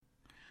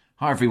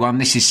Hi everyone,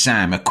 this is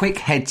Sam. A quick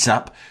heads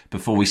up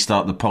before we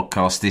start the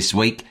podcast this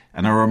week,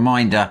 and a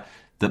reminder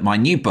that my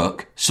new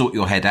book, Sort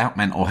Your Head Out,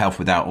 Mental Health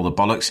Without All the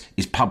Bollocks,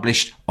 is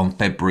published on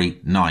February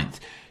 9th.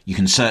 You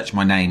can search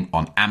my name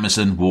on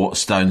Amazon,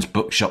 Waterstones,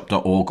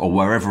 bookshop.org or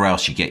wherever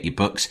else you get your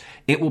books.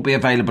 It will be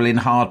available in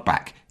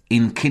hardback,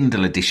 in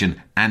Kindle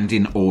edition and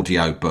in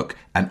audiobook,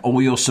 and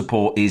all your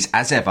support is,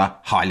 as ever,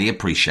 highly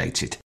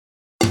appreciated.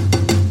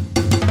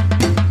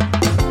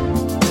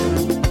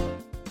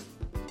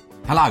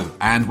 Hello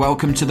and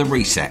welcome to The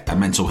Reset, a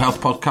mental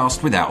health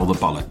podcast without all the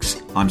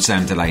bollocks. I'm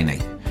Sam Delaney.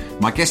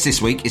 My guest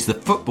this week is the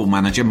football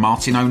manager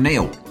Martin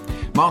O'Neill.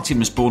 Martin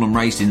was born and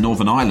raised in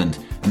Northern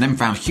Ireland and then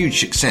found huge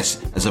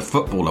success as a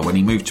footballer when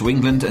he moved to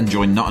England and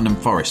joined Nottingham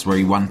Forest, where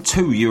he won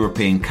 2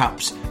 European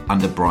Cups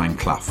under Brian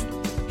Clough.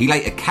 He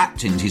later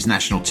captained his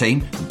national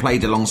team and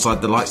played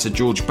alongside the likes of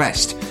George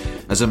Best.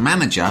 As a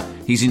manager,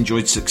 he's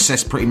enjoyed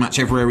success pretty much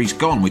everywhere he's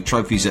gone, with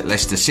trophies at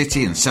Leicester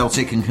City and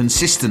Celtic and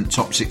consistent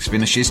top 6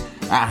 finishes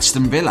at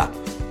Aston Villa.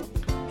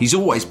 He's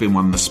always been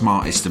one of the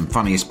smartest and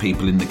funniest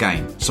people in the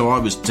game, so I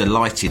was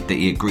delighted that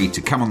he agreed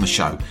to come on the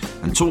show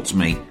and talk to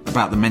me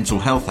about the mental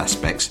health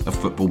aspects of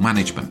football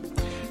management.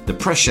 The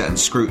pressure and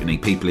scrutiny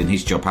people in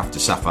his job have to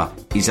suffer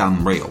is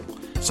unreal.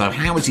 So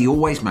how has he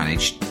always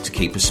managed to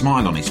keep a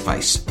smile on his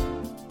face?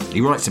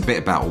 He writes a bit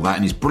about all that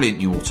in his brilliant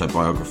new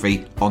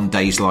autobiography, On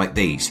Days Like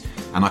These,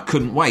 and I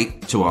couldn't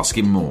wait to ask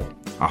him more.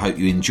 I hope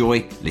you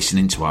enjoy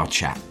listening to our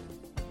chat.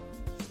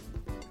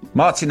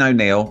 Martin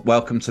O'Neill,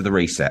 welcome to The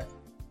Reset.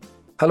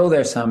 Hello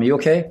there, Sam. Are you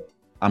okay?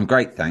 I'm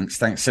great, thanks.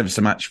 Thanks ever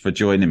so much for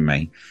joining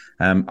me.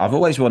 I've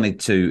always wanted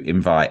to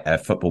invite a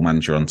football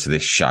manager onto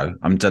this show.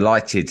 I'm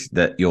delighted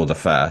that you're the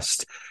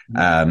first.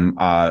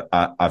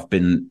 I've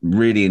been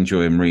really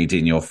enjoying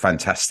reading your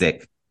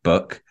fantastic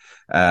book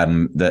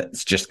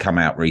that's just come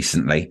out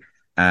recently,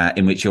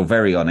 in which you're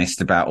very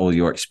honest about all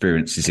your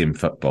experiences in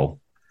football.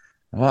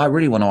 What I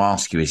really want to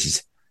ask you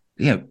is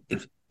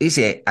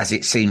it, as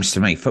it seems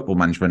to me, football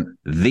management,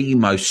 the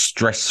most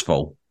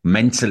stressful,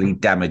 mentally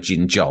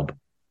damaging job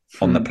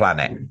on the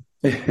planet?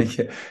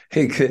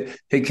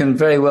 It can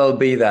very well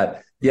be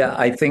that. Yeah,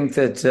 I think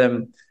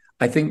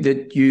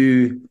that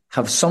you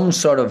have some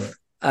sort of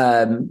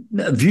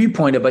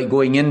viewpoint about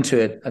going into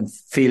it and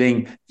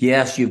feeling,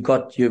 yes, you've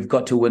got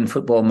to win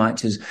football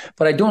matches,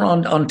 but I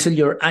don't until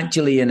you're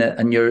actually in it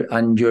and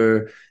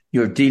you're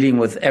dealing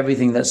with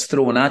everything that's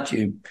thrown at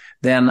you.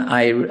 Then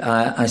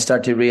I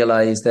start to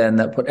realize then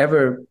that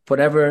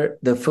whatever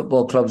the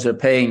football clubs are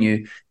paying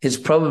you is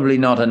probably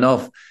not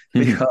enough,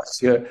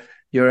 because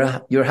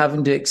you're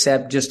having to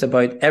accept just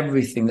about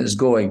everything that's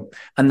going.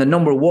 And the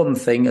number one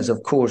thing is,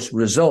 of course,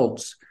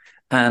 results.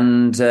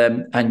 And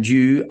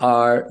you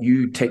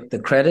take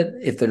the credit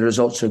if the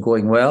results are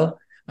going well,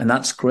 and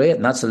that's great,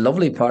 and that's a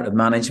lovely part of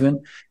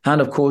management.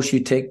 And of course, you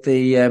take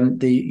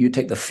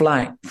the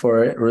flak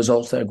for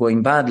results that are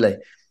going badly.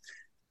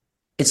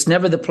 It's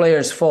never the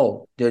player's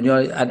fault.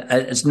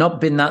 It's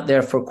not been that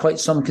there for quite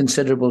some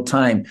considerable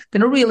time.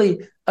 Been a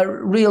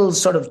real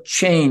sort of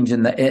change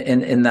in that,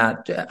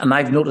 and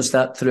I've noticed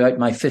that throughout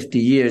my 50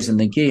 years in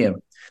the game.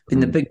 Been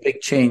the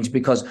big change,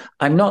 because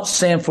I'm not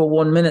saying for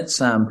 1 minute,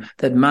 Sam,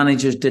 that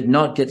managers did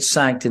not get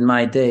sacked in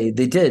my day.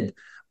 They did,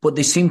 but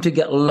they seemed to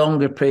get a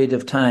longer period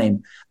of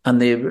time, and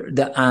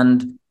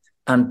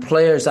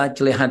players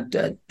actually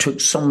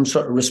took some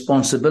sort of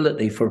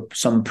responsibility for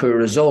some poor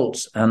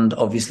results, and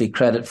obviously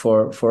credit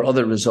for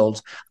other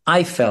results.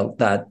 I felt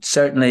that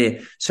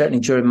certainly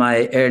during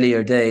my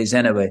earlier days.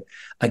 Anyway,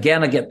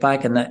 again, I get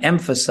back and I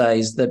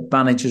emphasize that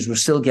managers were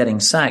still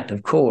getting sacked,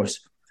 of course.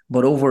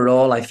 But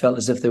overall, I felt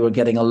as if they were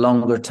getting a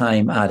longer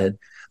time at it.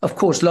 Of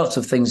course, lots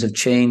of things have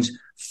changed.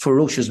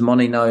 Ferocious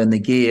money now in the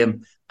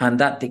game, and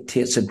that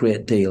dictates a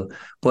great deal.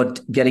 But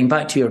getting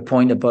back to your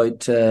point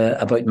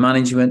about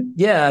management,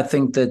 yeah, I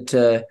think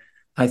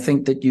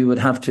that you would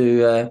have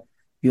to.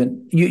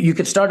 You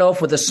could start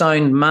off with a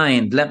sound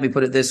mind. Let me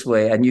put it this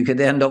way, and you could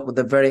end up with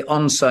a very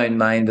unsound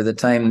mind by the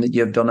time that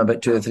you've done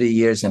about 2 or 3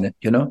 years in it.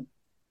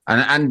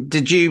 And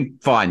did you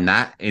find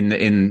that in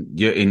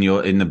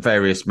the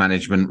various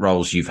management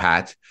roles you've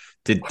had,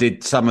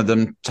 did some of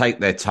them take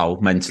their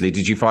toll mentally?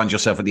 Did you find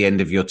yourself at the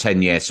end of your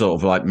tenure sort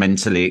of like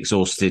mentally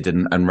exhausted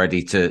and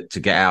ready to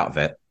get out of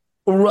it?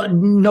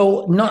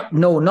 No,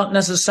 not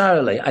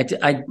necessarily.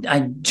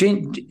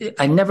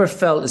 I never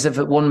felt as if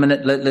at 1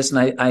 minute, listen,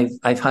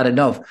 I've had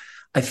enough.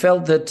 I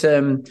felt that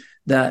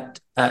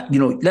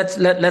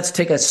let's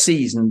take a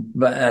season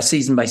by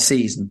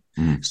season.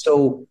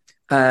 So.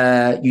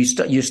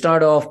 You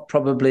start off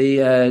probably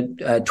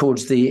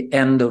towards the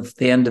end of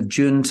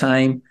June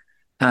time,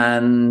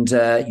 and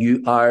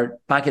you are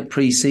back at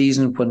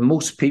pre-season when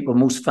most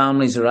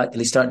families are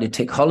actually starting to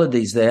take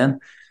holidays then.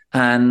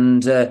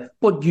 And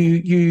but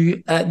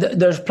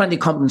there's plenty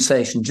of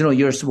compensation.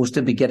 You're supposed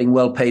to be getting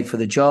well paid for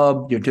the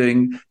job. You're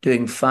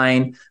doing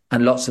fine,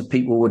 and lots of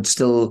people would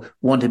still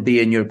want to be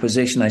in your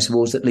position, I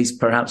suppose, at least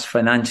perhaps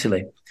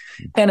financially.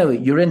 Anyway,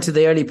 you're into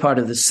the early part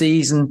of the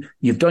season.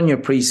 You've done your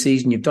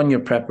pre-season. You've done your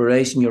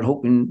preparation. You're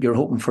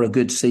hoping for a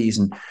good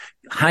season.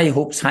 high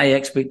hopes, high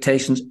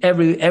expectations.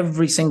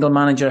 Every single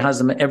manager has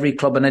them at every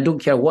club, and I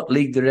don't care what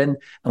league they're in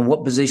and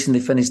what position they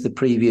finished the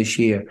previous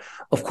year.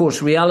 Of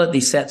course, reality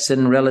sets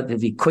in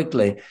relatively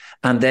quickly,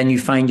 and then you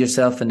find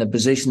yourself in a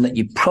position that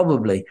you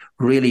probably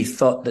really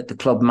thought that the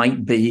club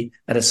might be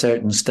at a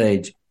certain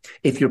stage.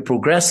 If you're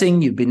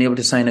progressing, you've been able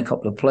to sign a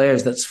couple of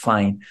players, that's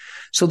fine.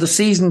 So the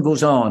season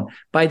goes on.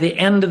 By the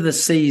end of the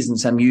season,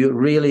 Sam,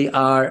 you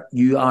are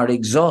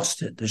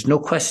exhausted. There's no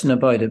question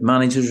about it.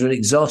 Managers are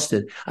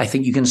exhausted. I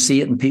think you can see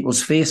it in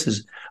people's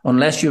faces,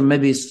 unless you're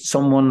maybe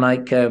someone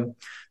like I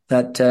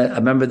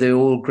remember the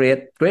old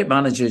great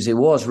managers. He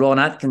was Ron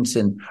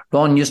Atkinson.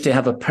 Ron used to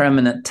have a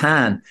permanent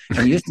tan,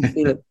 and you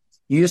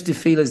used to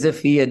feel as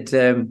if he had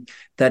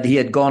that he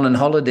had gone on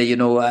holiday,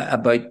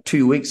 about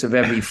 2 weeks of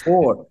every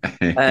 4.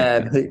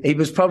 He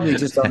was probably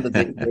just under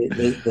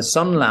the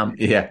sun lamp.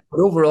 Yeah.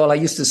 But overall, I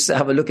used to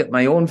have a look at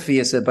my own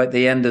face about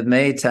the end of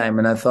May time,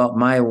 and I thought,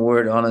 my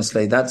word,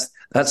 honestly, that's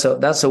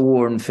a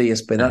worn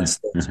face, but that's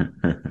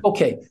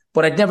okay.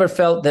 But I'd never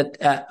felt that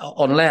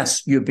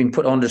unless you've been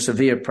put under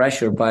severe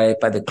pressure by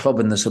the club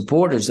and the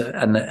supporters,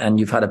 and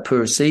you've had a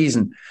poor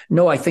season.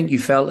 No, I think you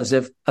felt as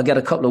if I'll get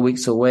a couple of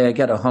weeks away, I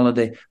get a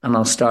holiday, and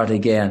I'll start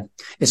again.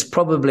 It's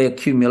probably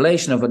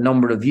accumulation of a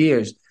number of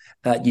years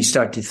that you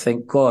start to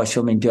think, gosh,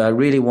 do I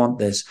really want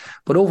this?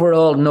 But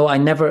overall, no,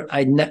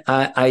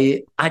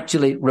 I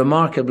actually,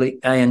 remarkably,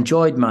 I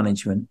enjoyed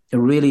management. I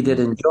really did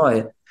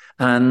enjoy it.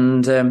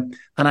 And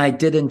I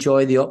did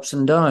enjoy the ups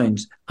and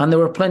downs. And there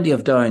were plenty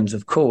of downs,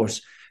 of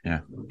course.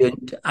 Yeah.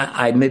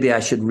 Maybe I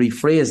should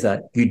rephrase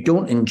that. You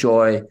don't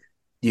enjoy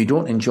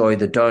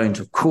the downs.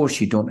 Of course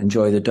you don't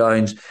enjoy the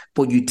downs,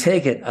 but you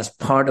take it as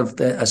part of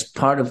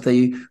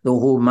the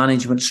whole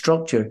management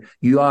structure.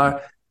 You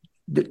are,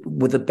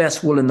 with the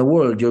best will in the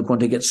world, you're going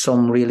to get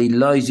some really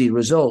lousy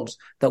results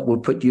that will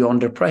put you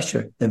under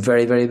pressure. The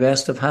very, very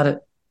best have had it.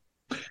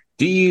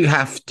 Do you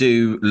have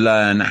to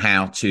learn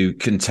how to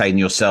contain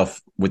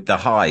yourself with the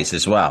highs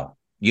as well?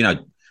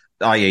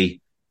 I.e.,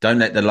 don't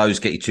let the lows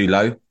get you too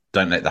low.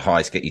 Don't let the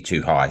highs get you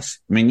too highs.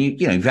 I mean,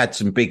 you've had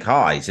some big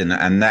highs, and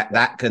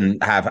that can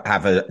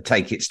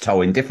take its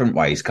toll in different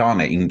ways,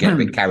 can't it? You can get a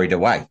bit carried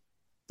away.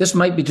 This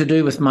might be to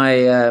do with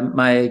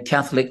my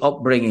Catholic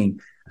upbringing,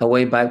 a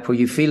way back, where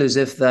you feel as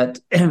if that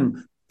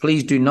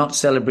please do not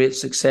celebrate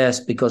success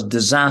because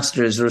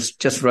disasters are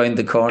just round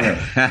the corner.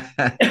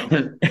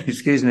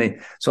 Excuse me.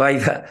 So I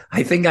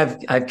think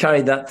I've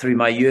carried that through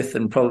my youth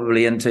and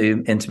probably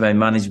into my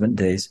management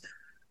days.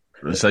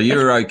 So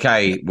you're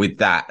okay with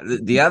that.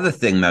 The other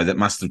thing, though, that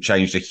must have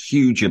changed a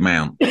huge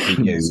amount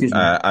for you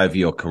over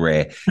your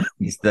career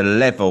is the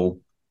level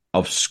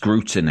of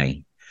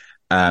scrutiny.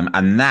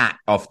 And that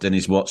often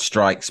is what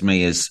strikes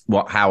me as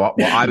what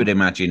I would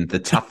imagine the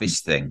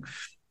toughest thing.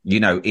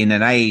 In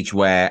an age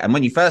where, and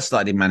when you first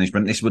started in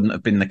management, this wouldn't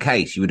have been the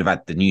case. You would have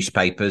had the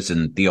newspapers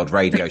and the odd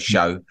radio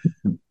show,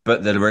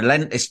 but the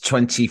relentless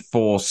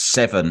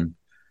 24/7,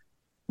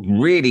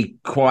 really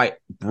quite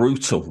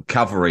brutal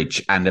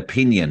coverage and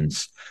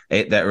opinions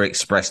that are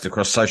expressed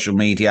across social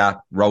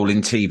media,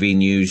 rolling TV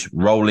news,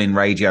 rolling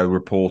radio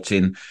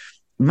reporting. It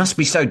must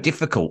be so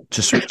difficult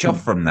to switch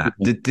off from that.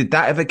 Did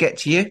that ever get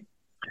to you?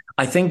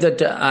 I think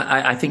that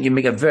I think you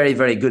make a very,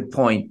 very good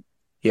point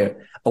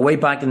here. Way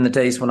back in the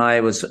days when I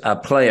was a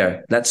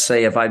player, let's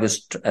say if I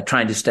was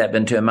trying to step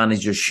into a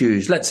manager's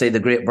shoes, let's say the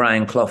great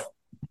Brian Clough,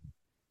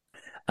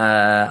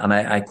 and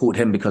I quote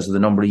him because of the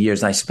number of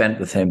years I spent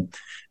with him.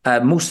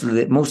 Most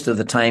of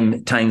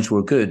the times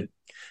were good,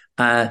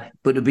 but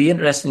it'd be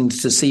interesting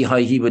to see how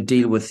he would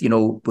deal with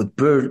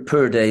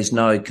poor days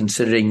now,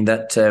 considering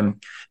that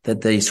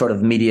the sort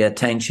of media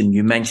attention.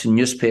 You mentioned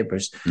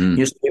newspapers.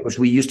 Newspapers,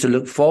 we used to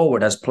look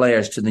forward as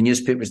players to the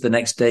newspapers the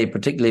next day,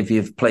 particularly if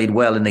you've played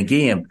well in a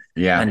game.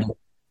 Yeah.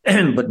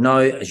 But now,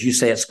 as you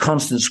say, it's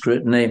constant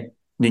scrutiny.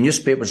 The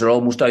newspapers are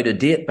almost out of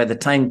date. By the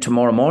time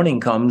tomorrow morning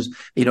comes,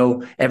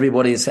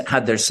 everybody's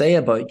had their say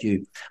about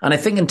you. And I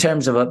think in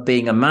terms of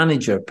being a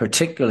manager,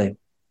 particularly,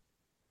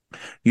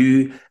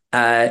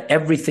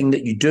 everything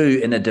that you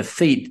do in a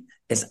defeat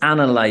is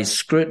analysed,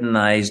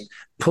 scrutinised,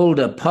 pulled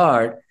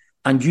apart.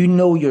 And you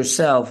know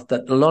yourself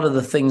that a lot of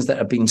the things that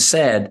are being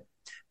said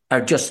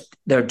they're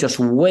just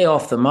way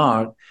off the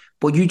mark,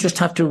 but you just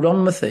have to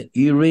run with it.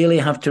 You really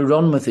have to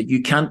run with it.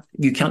 You can't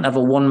have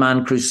a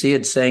one-man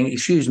crusade saying,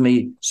 excuse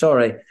me,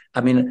 sorry.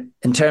 I mean,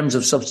 in terms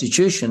of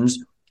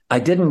substitutions, I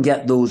didn't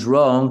get those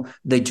wrong.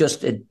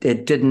 It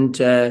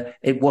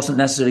wasn't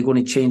necessarily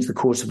going to change the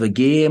course of a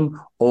game,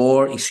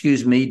 or,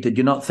 excuse me, did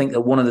you not think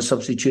that one of the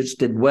substitutes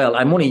did well?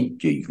 I'm only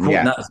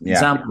quoting that as an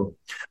example.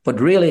 But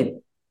really,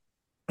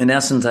 in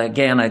essence,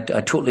 again, I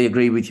totally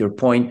agree with your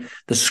point.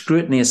 The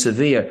scrutiny is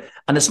severe.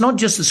 And it's not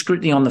just the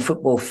scrutiny on the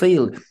football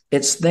field.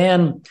 it's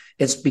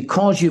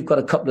because you've got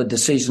a couple of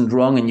decisions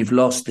wrong and you've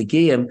lost the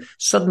game.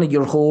 Suddenly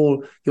your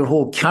whole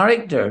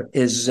character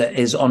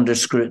is under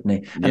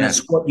scrutiny, and it's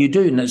what you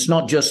do. And it's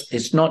not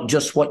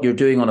just what you're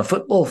doing on a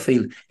football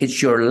field.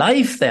 It's your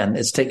life then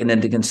it's taken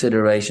into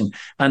consideration,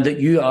 and that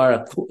you are,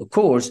 of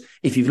course,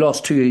 if you've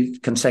lost 2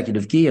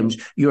 consecutive games,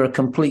 you're a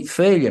complete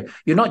failure.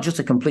 You're not just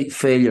a complete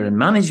failure in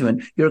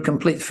management. You're a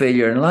complete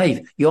failure in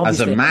life.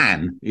 As a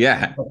man,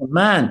 as a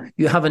man,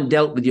 you haven't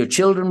dealt with your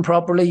children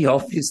properly,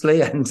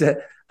 obviously,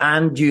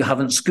 and you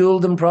haven't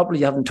schooled them properly.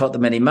 You haven't taught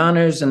them any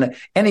manners, and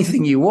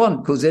anything you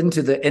want goes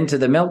into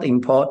the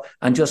melting pot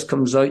and just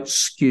comes out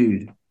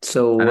skewed.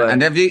 So,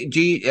 and is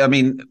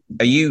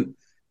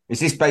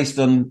this based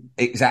on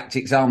exact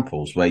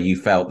examples where you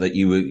felt that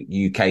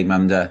you came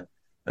under?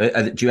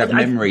 Do you have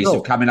memories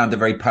of coming under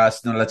very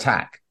personal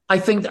attack? I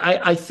think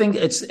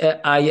it's.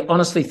 I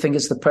honestly think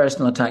it's the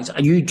personal attacks.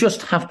 You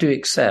just have to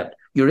accept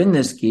you're in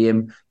this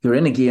game. You're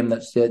in a game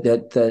that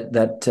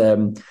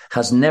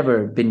has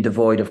never been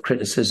devoid of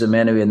criticism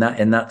anyway.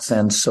 In that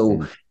sense,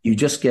 so you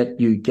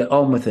get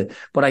on with it.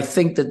 But I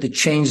think that the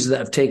changes that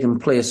have taken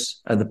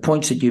place are the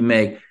points that you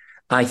make.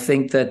 I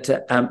think that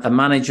a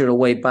manager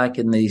away back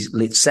in the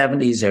late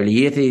 70s,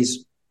 early 80s,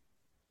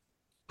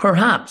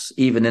 perhaps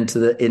even into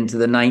the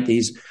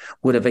 90s,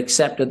 would have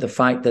accepted the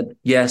fact that,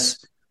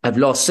 yes, I've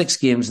lost 6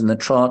 games in the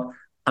trot.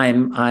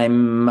 I'm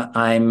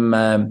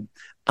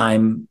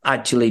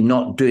actually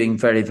not doing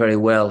very, very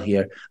well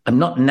here. I'm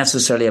not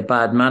necessarily a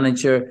bad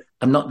manager.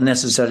 I'm not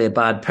necessarily a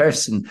bad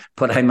person,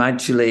 but I'm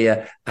actually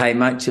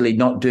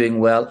not doing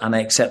well, and I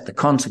accept the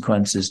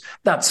consequences.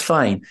 That's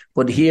fine.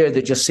 But here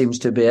there just seems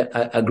to be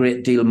a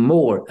great deal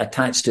more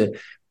attached to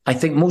it. I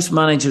think most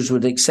managers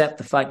would accept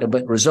the fact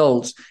about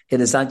results. It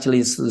is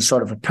actually the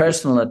sort of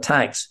personal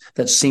attacks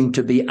that seem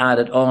to be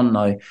added on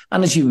now.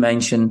 And as you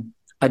mentioned,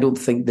 I don't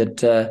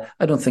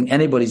think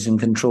anybody's in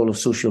control of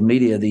social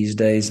media these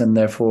days, and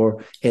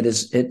therefore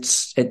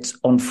it's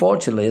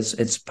unfortunately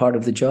it's part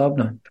of the job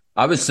now.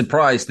 I was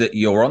surprised that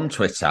you're on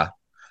Twitter.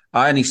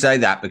 I only say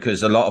that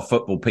because a lot of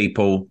football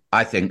people,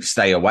 I think,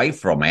 stay away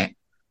from it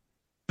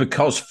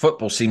because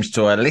football seems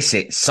to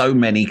elicit so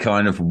many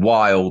kind of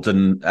wild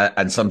and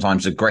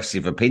sometimes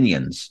aggressive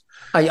opinions.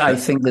 I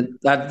think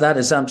that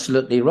is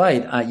absolutely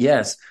right.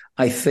 Yes,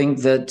 I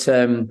think that.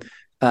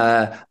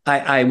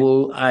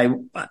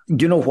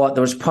 You know what?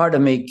 There was part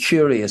of me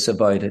curious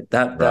about it.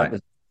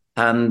 That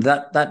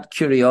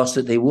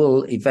curiosity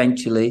will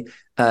eventually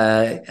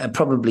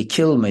probably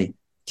kill me,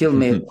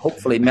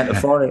 hopefully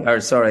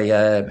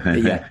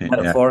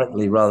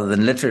metaphorically rather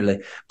than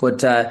literally.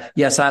 But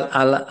yes,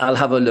 I'll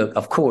have a look.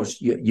 Of course,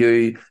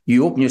 you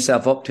open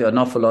yourself up to an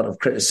awful lot of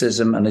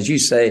criticism, and as you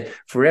say,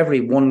 for every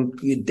one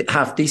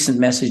half decent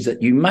message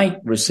that you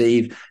might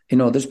receive,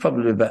 there's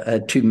probably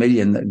about 2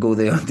 million that go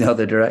the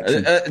other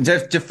direction.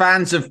 Do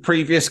fans of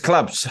previous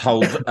clubs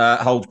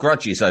hold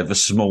grudges over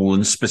small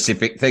and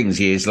specific things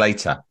years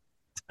later?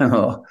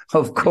 Oh,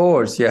 of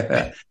course,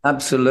 yeah,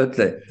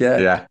 absolutely,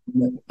 yeah.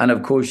 And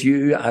of course,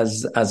 you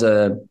as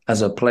a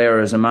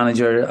player, as a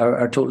manager,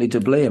 are totally to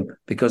blame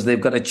because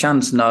they've got a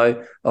chance now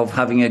of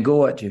having a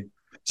go at you.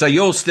 So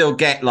you'll still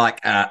get like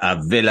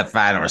a Villa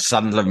fan or a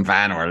Sunderland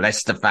fan or a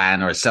Leicester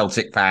fan or a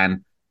Celtic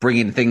fan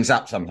bringing things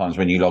up sometimes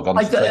when you log on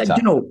to Twitter.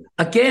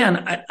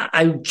 Again,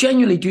 I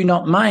genuinely do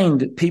not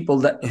mind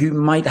people who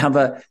might have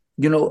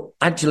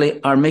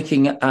actually are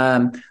making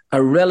a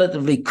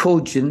relatively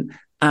cogent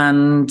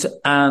and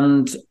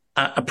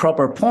a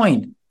proper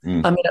point.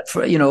 I mean,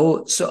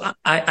 so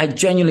I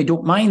genuinely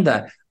don't mind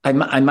that. I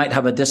might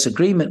have a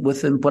disagreement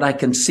with them, but I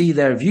can see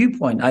their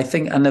viewpoint. I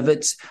think, and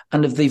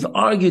if they've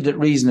argued it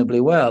reasonably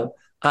well,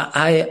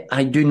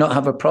 I do not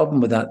have a problem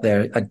with that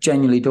there. I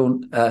genuinely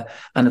don't.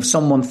 And if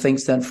someone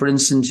thinks that, for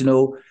instance,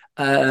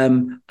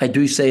 I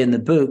do say in the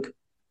book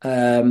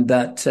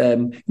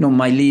that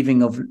my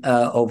leaving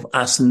of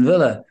Aston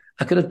Villa,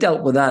 I could have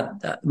dealt with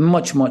that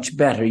much, much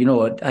better.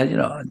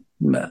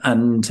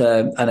 And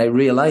I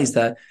realised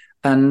that,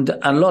 and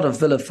a lot of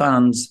Villa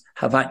fans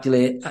have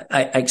actually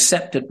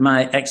accepted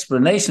my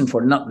explanation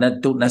for it.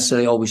 Don't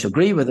necessarily always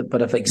agree with it,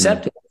 but have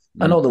accepted it.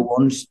 And other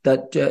ones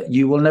that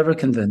you will never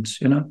convince.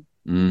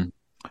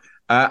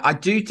 I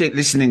do think,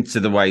 listening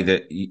to the way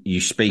that you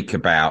speak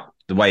about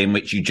the way in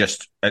which you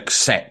just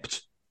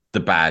accept the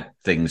bad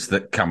things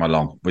that come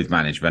along with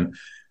management,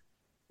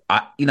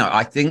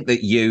 I think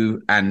that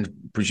you and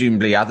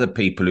presumably other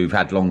people who've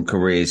had long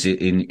careers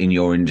in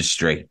your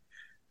industry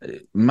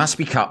must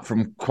be cut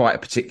from quite a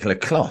particular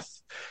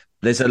cloth.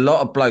 There's a lot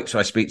of blokes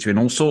I speak to in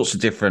all sorts of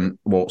different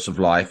walks of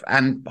life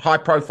and high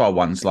profile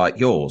ones like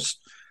yours,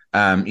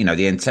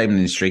 the entertainment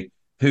industry,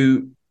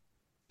 who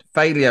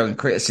failure and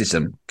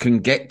criticism can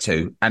get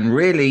to and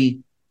really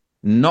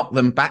knock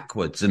them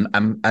backwards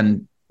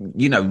and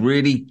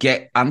really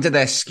get under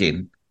their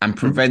skin and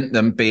prevent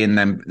them being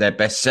their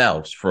best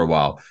selves for a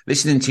while.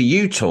 Listening to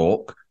you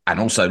talk and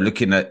also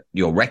looking at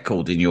your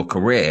record in your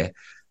career,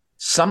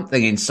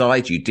 something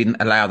inside you didn't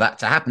allow that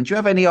to happen. Do you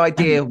have any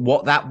idea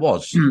what that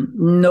was?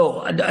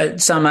 No,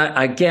 Sam,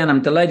 again,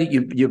 I'm delighted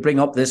you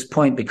bring up this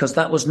point, because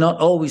that was not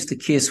always the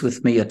case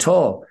with me at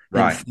all.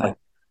 Right. In fact,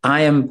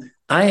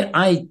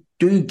 I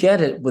do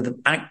get it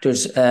with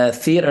actors,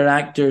 theatre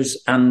actors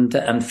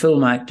and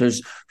film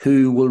actors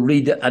who will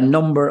read a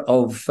number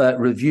of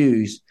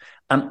reviews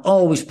and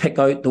always pick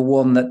out the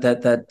one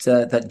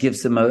that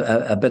gives them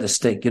a bit of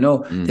stick. You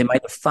know, They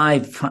might have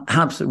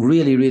 5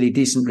 really, really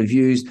decent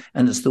reviews,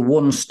 and it's the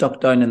one stuck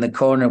down in the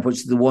corner, which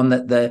is the one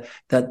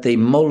that they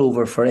mull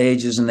over for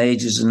ages and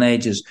ages and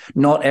ages.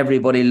 Not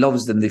everybody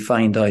loves them, they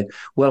find out.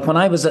 Well, when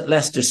I was at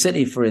Leicester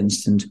City, for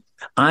instance,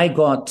 I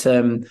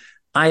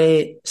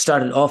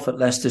started off at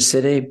Leicester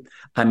City.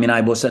 I mean, I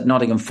was at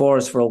Nottingham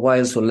Forest for a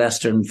while, so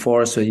Leicester and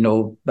Forest, so, you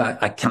know,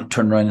 I can't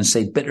turn around and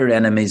say bitter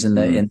enemies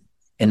in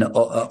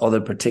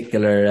other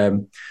particular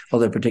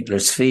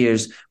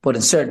spheres,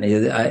 but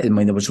certainly, I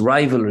mean, there was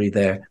rivalry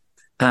there.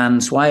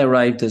 And so I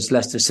arrived as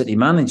Leicester City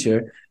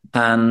manager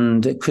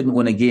and couldn't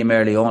win a game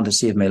early on to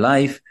save my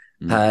life.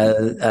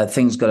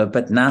 Things got a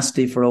bit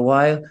nasty for a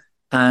while,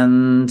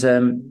 and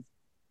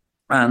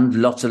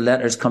lots of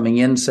letters coming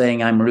in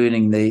saying I'm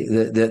ruining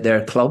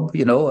their club,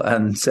 you know,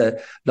 and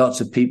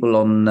lots of people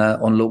on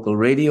local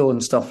radio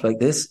and stuff like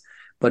this.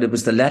 But it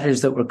was the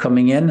letters that were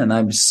coming in, and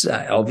I was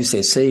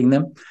obviously seeing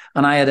them.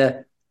 And I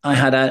had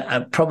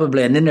a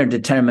probably an inner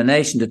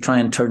determination to try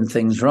and turn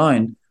things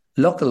around.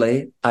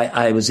 Luckily,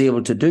 I was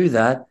able to do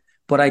that,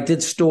 but I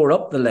did store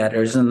up the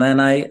letters, and then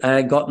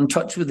I got in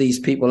touch with these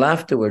people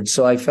afterwards.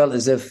 So I felt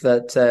as if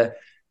that.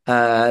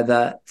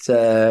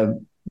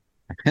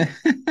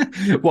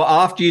 Well,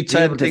 after you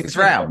turned things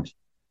round,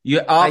 you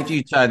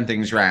turned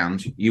things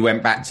round, you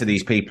went back to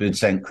these people and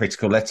sent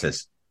critical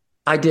letters.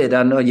 I did.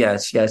 I know.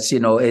 Yes.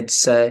 You know,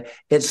 it's the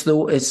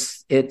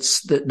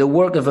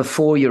work of a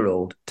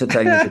 4-year-old, to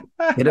tell you.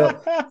 You know.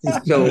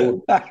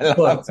 So, I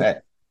love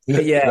it.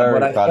 Yeah, Very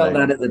but I felt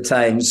that at the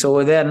time.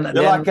 So then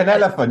you're like an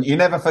elephant; you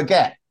never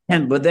forget.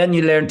 But then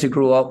you learn to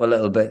grow up a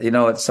little bit, you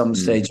know, at some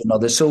stage or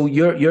another. So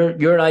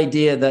your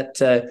idea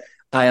that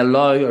I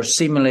allow or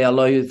seemingly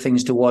allow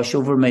things to wash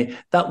over me,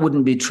 that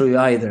wouldn't be true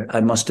either,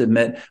 I must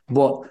admit.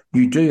 But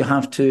you do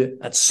have to,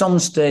 at some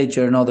stage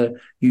or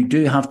another, you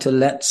do have to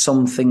let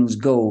some things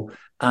go.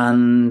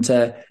 And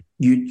I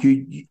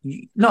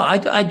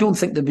don't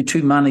think there'd be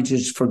two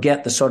managers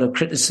forget the sort of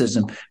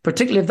criticism,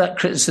 particularly if that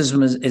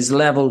criticism is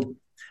leveled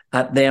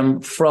at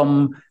them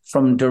from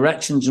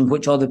directions in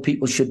which other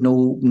people should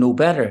know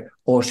better,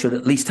 or should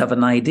at least have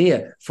an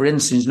idea. For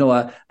instance,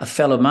 a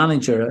fellow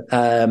manager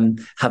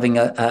having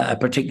a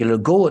particular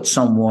go at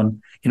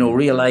someone,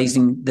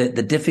 realizing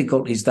the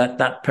difficulties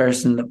that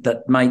person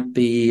that might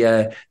be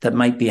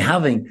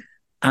having,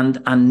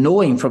 and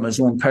knowing from his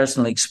own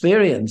personal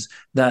experience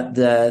that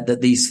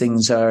these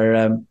things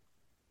are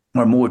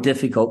more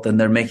difficult than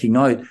they're making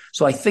out.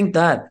 So I think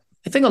a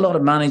lot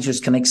of managers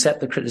can accept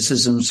the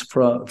criticisms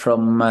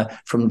from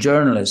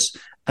journalists,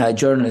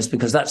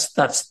 because that's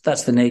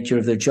the nature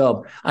of their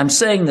job. I'm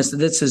saying this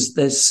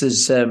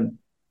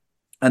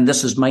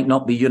might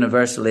not be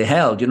universally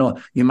held. You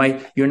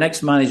might, your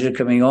next manager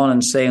coming on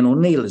and saying,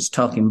 "O'Neill is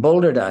talking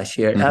balderdash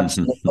here,"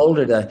 absolute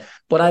balderdash.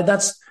 But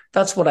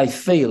that's what I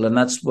feel, and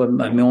that's what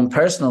my own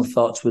personal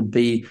thoughts would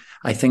be.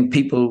 I think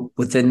people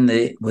within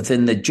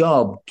the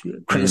job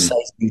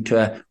criticize you to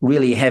a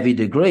really heavy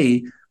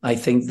degree. I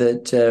think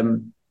that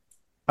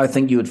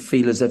you would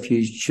feel as if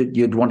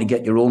you'd want to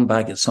get your own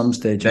back at some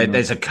stage.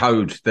 There's a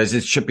code. There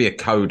should be a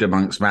code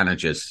amongst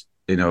managers.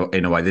 In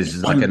a way, this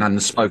is like an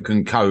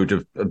unspoken code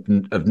of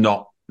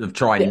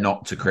trying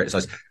not to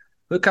criticize.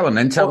 But come on,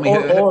 then tell me.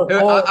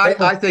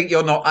 I think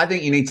you're not. I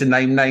think you need to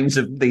name names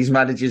of these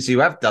managers who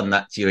have done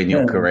that to you in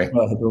your career.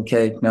 Right,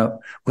 okay, no.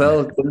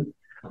 Well,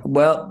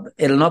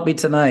 it'll not be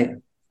tonight.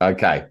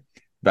 Okay.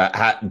 But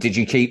did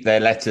you keep their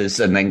letters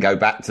and then go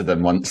back to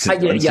them once?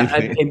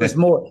 It was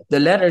more the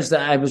letters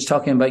that I was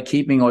talking about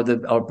keeping, or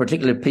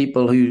particular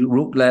people who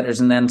wrote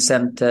letters and then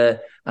sent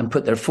and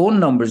put their phone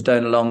numbers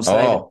down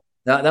alongside. Oh.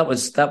 That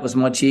was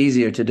much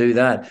easier to do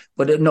that.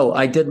 But no,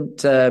 I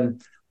didn't.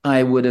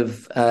 I would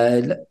have,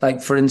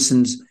 like for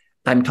instance,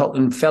 I'm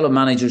talking fellow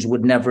managers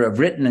would never have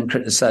written and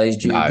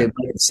criticised you. No. They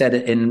might have said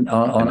it on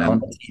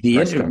a TV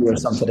interview or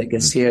something like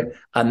this here,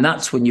 and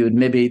that's when you would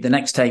maybe the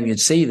next time you'd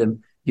see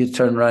them, you'd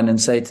turn around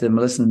and say to them,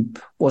 "Listen,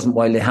 wasn't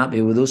wildly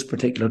happy with those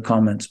particular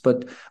comments."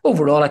 But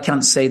overall, I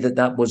can't say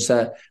that was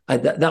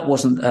that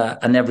wasn't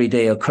an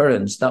everyday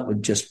occurrence. That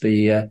would just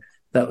be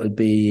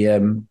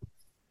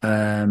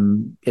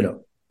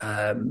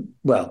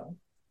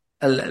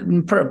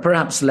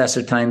perhaps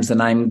lesser times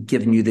than I'm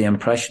giving you the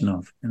impression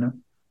of.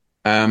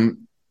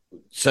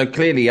 So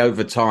clearly,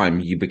 over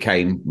time, you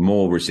became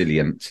more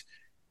resilient.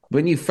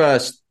 When you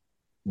first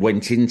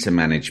went into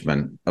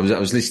management, I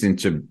was listening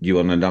to you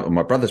on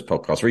my brother's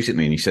podcast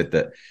recently, and you said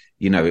that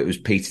it was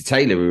Peter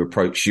Taylor who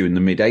approached you in the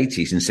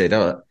mid-80s and said,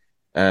 I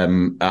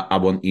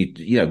want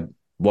you,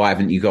 why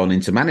haven't you gone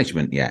into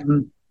management yet?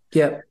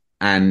 Yeah.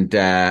 And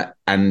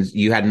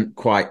you hadn't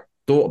quite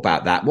thought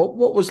about that.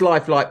 What was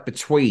life like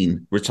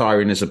between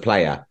retiring as a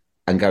player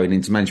and going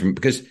into management?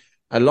 Because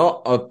a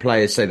lot of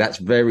players say that's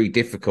very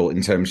difficult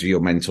in terms of your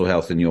mental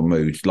health and your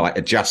mood, like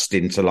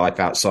adjusting to life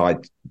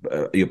outside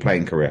your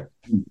playing career.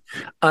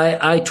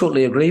 I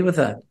totally agree with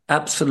that.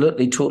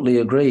 Absolutely, totally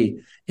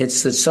agree.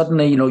 It's that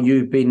suddenly,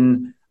 you've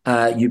been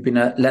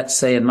let's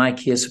say in my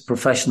case, a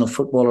professional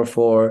footballer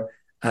for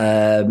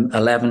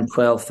 11,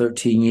 12,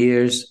 13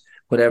 years,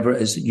 whatever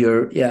it is,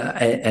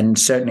 and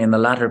certainly in the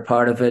latter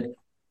part of it,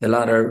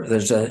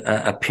 there's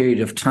a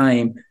period of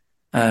time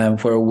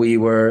where we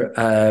were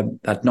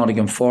at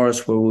Nottingham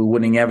Forest, where we were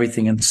winning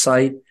everything in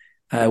sight,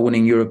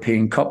 winning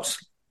European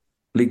Cups,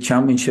 League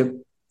Championship,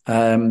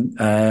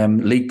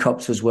 League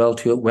Cups as well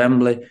too at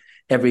Wembley.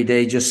 Every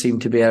day just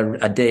seemed to be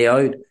a day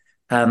out,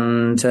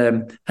 and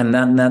then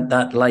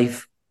that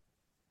life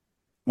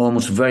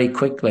almost very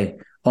quickly,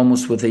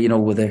 almost with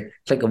a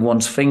click of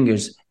one's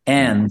fingers,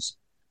 ends.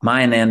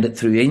 Mine ended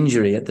through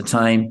injury at the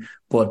time,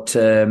 but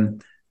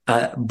on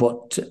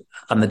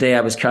the day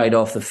I was carried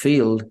off the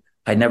field,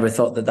 I never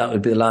thought that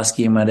would be the last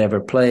game I'd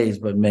ever play.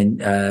 But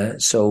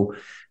the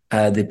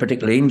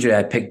particular injury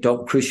I picked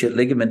up, cruciate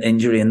ligament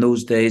injury, in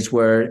those days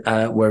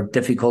were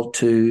difficult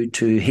to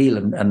heal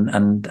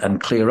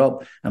and clear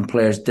up, and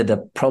players did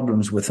have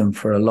problems with them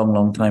for a long,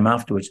 long time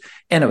afterwards.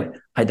 Anyway,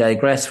 I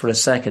digress for a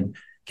second.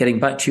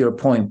 Getting back to your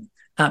point,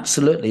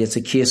 absolutely, it's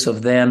a case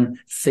of then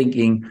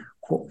thinking,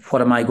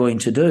 what am I going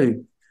to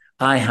do?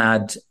 I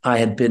had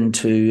been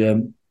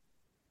to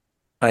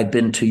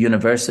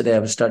university.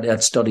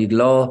 I'd studied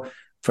law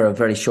for a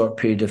very short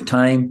period of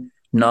time.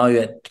 Now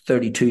at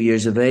 32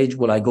 years of age,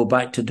 will I go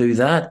back to do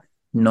that?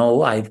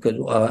 No, I've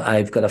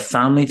got a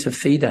family to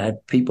feed. I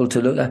had people to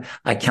look at.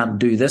 I can't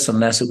do this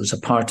unless it was a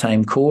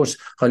part-time course.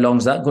 How long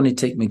is that going to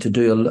take me to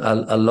do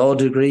a law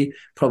degree?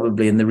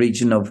 Probably in the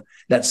region of,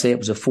 let's say it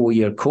was a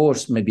 4-year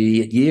course,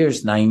 maybe 8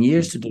 years, 9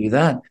 years to do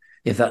that.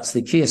 If that's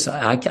the case,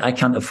 I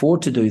can't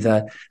afford to do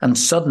that. And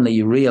suddenly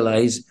you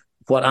realize,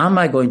 what am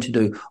I going to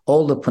do?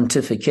 All the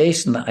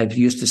pontification that I've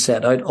used to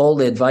set out, all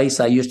the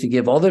advice I used to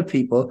give other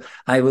people,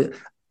 I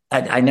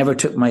never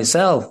took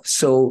myself.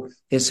 So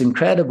it's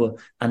incredible.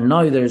 And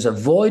now there's a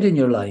void in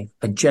your life,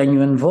 a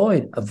genuine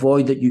void, a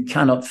void that you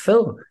cannot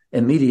fill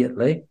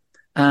immediately.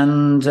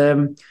 And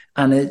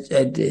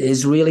it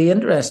is really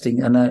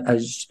interesting. And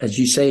as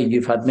you say,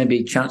 you've had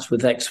maybe chats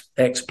with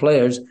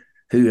ex-players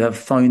who have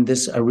found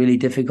this a really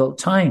difficult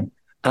time.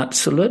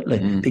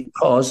 Absolutely.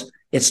 Because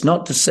it's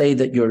not to say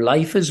that your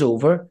life is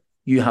over.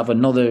 You have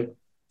another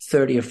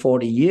 30 or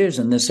 40 years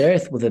on this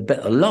earth with a bit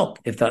of luck,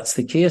 if that's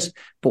the case.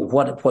 But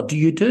what do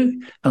you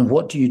do? And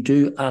what do you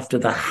do after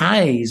the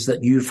highs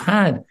that you've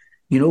had?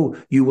 You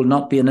will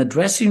not be in a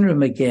dressing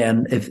room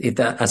again if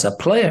that as a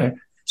player.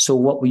 So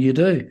what will you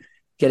do?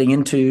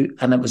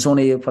 And it was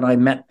only when I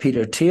met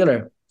Peter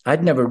Taylor,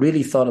 I'd never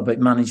really thought about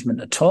management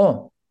at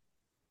all.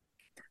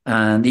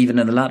 And even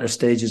in the latter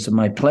stages of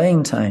my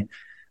playing time,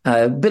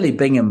 Billy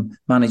Bingham,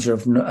 manager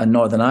of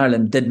Northern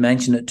Ireland, did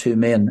mention it to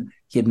me and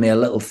gave me a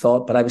little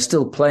thought, but I was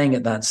still playing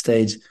at that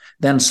stage.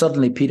 Then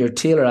suddenly Peter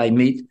Taylor I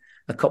meet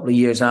a couple of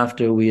years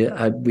after we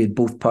had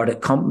both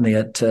parted company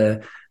at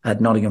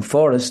Nottingham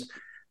Forest,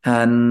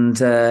 and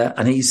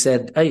he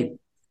said, "Hey,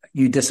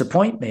 you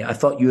disappoint me. I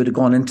thought you would have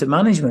gone into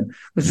management,"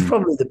 which was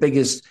probably the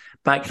biggest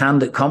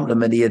backhanded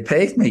compliment he had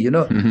paid me,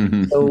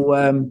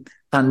 So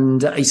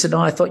and he said, "No,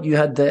 I thought you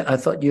had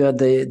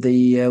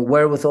the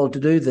wherewithal to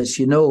do this,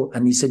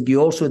 And he said,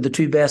 "You also had the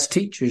two best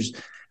teachers,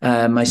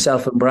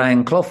 myself and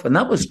Brian Clough," and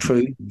that was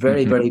true.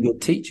 Very, very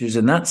good teachers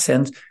in that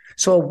sense.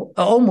 So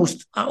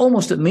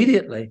almost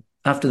immediately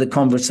after the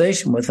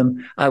conversation with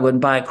him, I went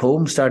back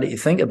home, started to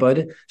think about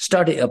it,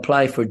 started to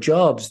apply for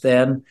jobs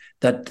then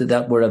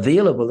that were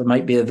available, that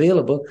might be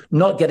available.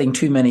 Not getting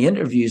too many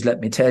interviews, let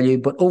me tell you,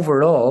 but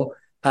overall,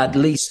 at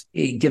least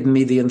it given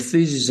me the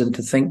enthusiasm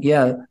to think,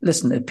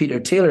 listen, if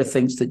Peter Taylor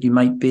thinks that you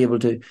might be able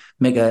to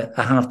make a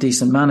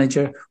half-decent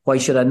manager, why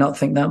should I not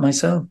think that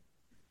myself?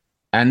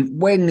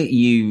 And when did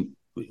you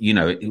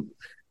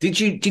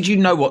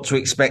know what to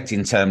expect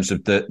in terms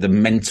of the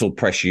mental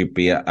pressure you'd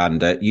be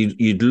under?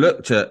 You'd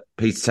looked at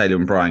Peter Taylor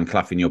and Brian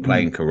Clough in your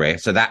playing career,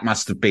 so that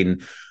must have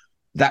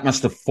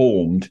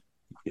formed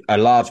a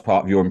large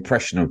part of your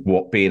impression of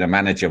what being a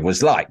manager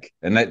was like.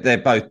 And they're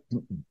both,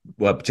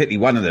 well, particularly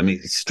one of them,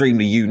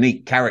 extremely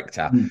unique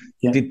character.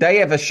 Yeah. Did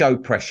they ever show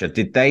pressure?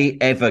 Did they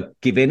ever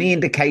give any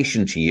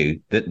indication to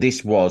you that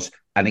this was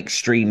an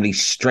extremely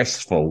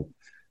stressful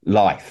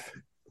life?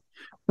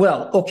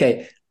 Well,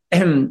 okay.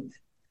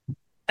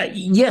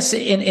 Yes,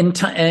 in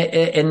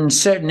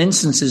certain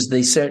instances,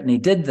 they certainly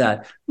did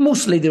that.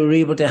 Mostly they were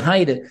able to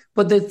hide it.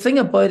 But the thing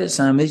about it,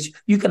 Sam, is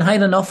you can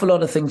hide an awful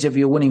lot of things if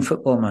you're winning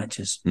football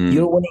matches.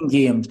 You're winning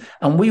games.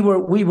 And we were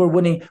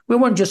winning. We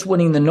weren't just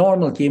winning the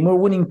normal game. We were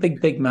winning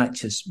big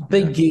matches,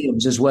 big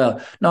games as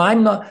well. Now,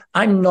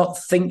 I'm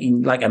not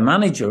thinking like a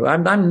manager.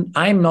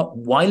 I'm not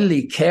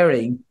wildly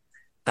caring.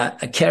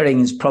 Caring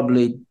is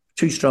probably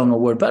too strong a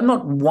word, but I'm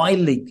not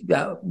wildly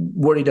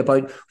worried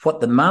about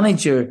what the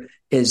manager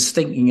is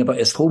thinking about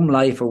his home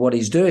life or what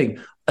he's doing.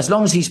 as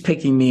long as he's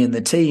picking me in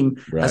the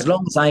team, as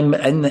long as I'm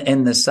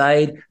in the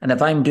side, and if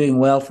I'm doing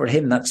well for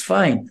him, that's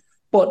fine.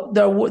 But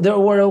there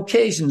were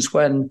occasions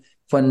when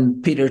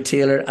Peter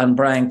Taylor and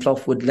Brian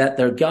Clough would let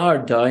their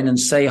guard down and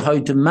say how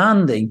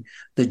demanding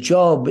the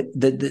job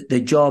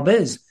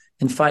is.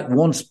 In fact,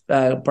 once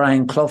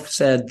Brian Clough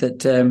said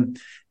that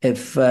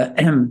if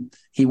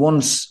he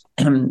once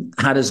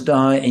had us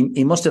down,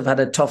 he must have had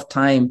a tough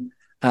time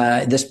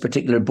this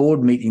particular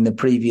board meeting the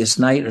previous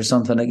night or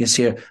something like this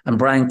here. And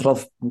Brian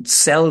Clough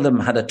seldom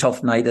had a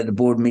tough night at a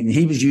board meeting.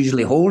 He was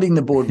usually holding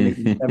the board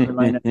meeting, never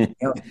mind anything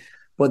else.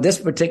 But this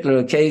particular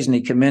occasion,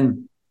 he came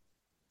in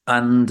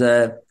and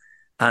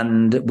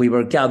we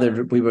were gathered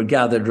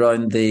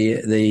around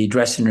the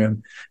dressing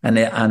room,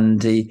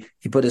 and he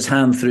put his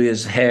hand through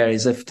his hair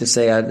as if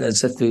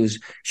he was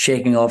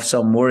shaking off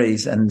some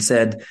worries, and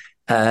said,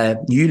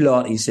 you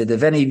lot, he said,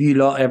 if any of you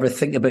lot ever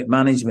think about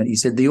management, he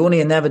said, the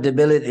only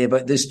inevitability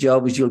about this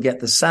job is you'll get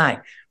the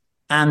sack.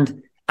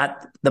 And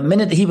at the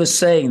minute he was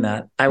saying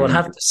that, I would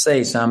have to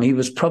say, Sam, he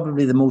was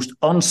probably the most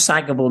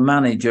unsackable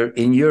manager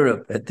in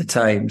Europe at the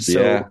time.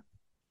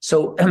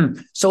 So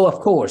of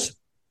course,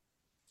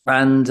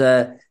 and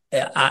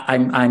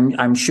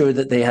I'm sure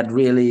that they had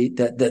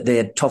that they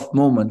had tough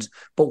moments.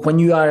 But when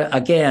you are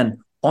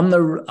again on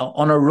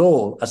a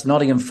roll, as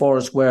Nottingham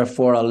Forest were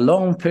for a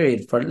long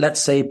period, for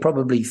let's say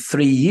probably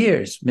 3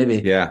 years,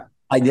 maybe. Yeah.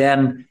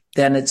 Then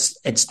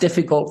it's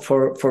difficult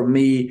for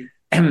me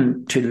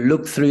to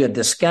look through a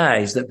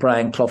disguise that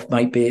Brian Clough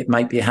might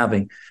be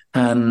having,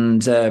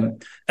 and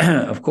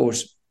of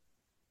course,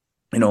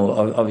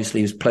 obviously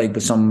he was plagued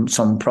with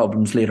some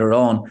problems later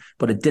on,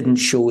 but it didn't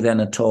show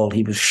then at all.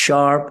 He was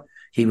sharp.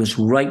 He was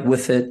right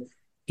with it.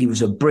 He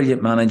was a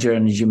brilliant manager,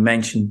 and as you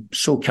mentioned,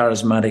 so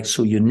charismatic,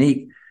 so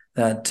unique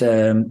that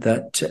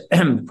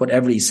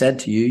whatever he said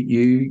to you,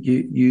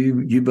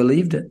 you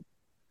believed it.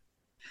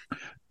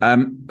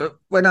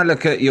 When I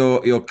look at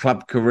your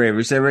club career,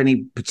 is there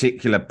any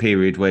particular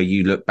period where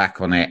you look back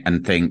on it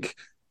and think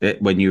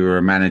that when you were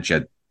a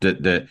manager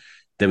that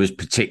there was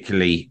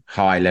particularly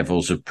high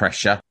levels of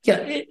pressure?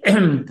 Yeah,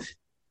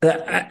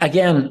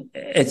 again,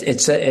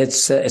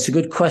 it's a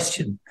good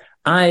question.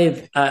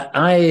 I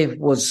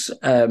was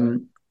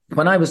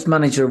when I was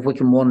manager of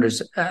Wycombe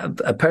Wanderers,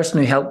 a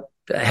person who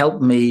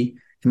helped me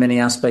in many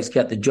aspects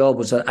get the job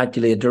was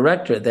actually a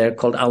director there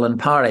called Alan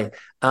Parry.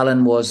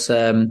 Alan was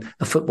a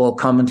football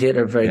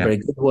commentator, very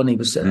good one. He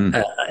was in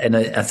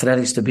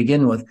athletics to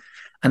begin with.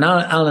 And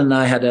Alan and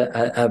I had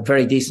a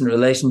very decent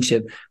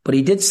relationship. But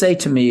he did say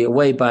to me a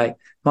way back,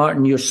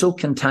 Martin, you're so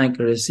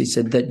cantankerous, he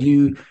said, that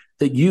you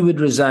would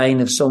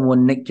resign if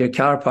someone nicked your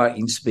car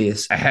parking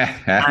space.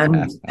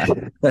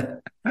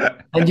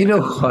 And you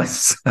know what,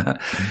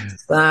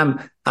 Sam,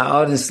 I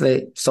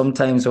honestly,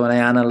 sometimes when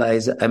I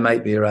analyse it, I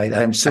might be right.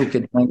 I'm so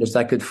cantankerous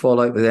I could fall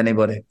out with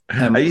anybody.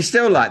 Are you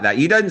still like that?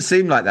 You don't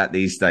seem like that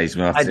these days,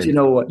 Martin. Do you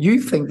know what?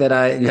 You think that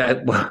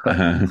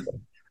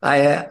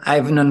I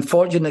have an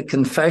unfortunate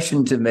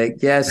confession to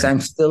make. Yes, I'm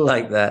still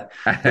like that.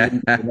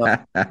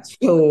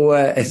 So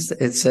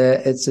it's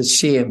a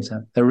shame,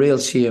 a real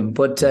shame.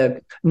 But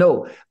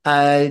no,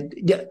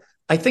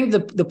 I think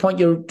the point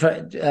you're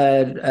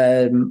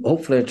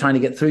hopefully trying to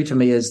get through to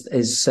me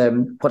is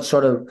what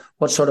sort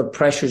of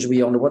pressures were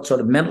you under? What sort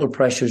of mental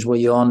pressures were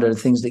you under?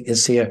 Things like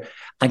this here.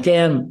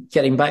 Again,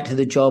 getting back to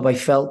the job, I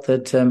felt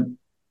that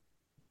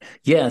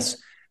yes,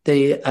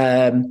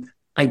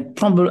 I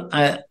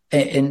probably.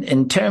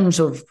 In terms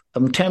of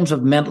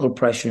mental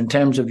pressure, in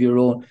terms of your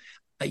own,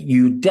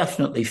 you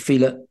definitely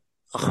feel it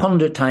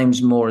 100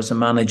 times more as a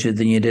manager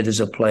than you did as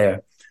a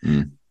player.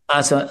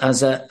 As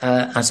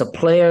a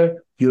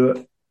player,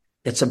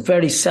 it's a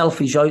very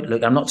selfish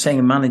outlook. I'm not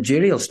saying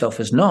managerial stuff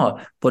is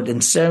not, but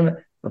in terms of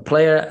a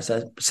player, as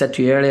I said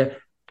to you earlier,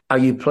 are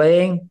you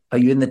playing? Are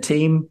you in the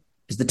team?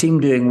 Is the team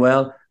doing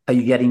well? Are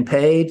you getting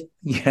paid?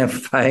 Yeah,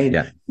 fine.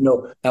 Yeah.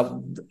 No,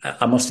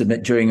 I must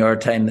admit, during our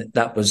time,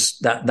 that was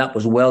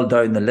well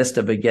down the list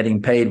of it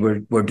getting paid.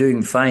 We're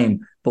doing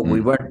fine, but we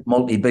weren't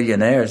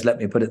multi-billionaires. Let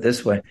me put it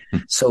this way.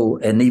 So,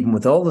 and even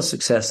with all the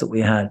success that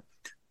we had,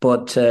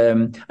 but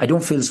I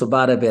don't feel so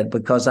bad about it,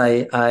 because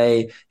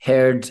I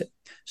heard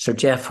Sir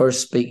Geoff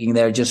Hurst speaking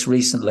there just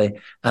recently,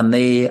 and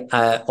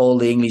all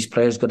the English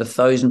players got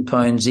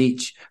 £1,000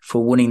 each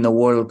for winning the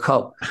World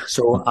Cup.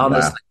 So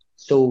honestly. Wow.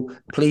 So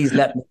please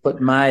let me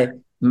put my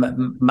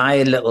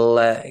little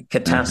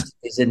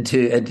catastrophes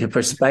into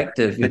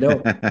perspective,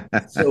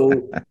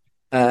 So,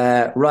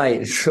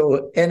 right.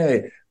 So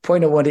anyway,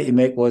 point I wanted to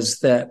make was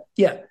that,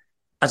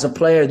 as a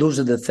player, those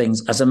are the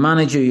things. As a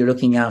manager, you're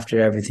looking after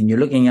everything. You're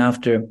looking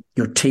after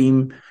your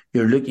team.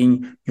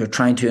 You're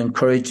trying to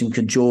encourage and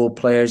cajole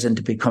players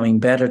into becoming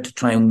better, to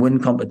try and win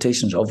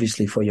competitions,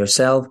 obviously for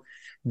yourself.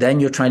 Then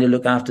you're trying to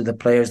look after the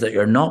players that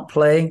you're not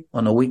playing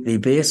on a weekly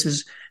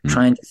basis,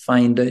 trying to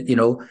find,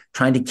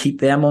 trying to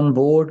keep them on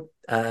board.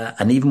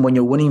 And even when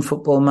you're winning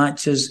football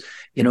matches,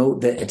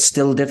 it's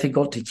still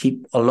difficult to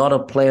keep a lot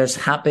of players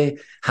happy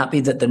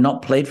that they're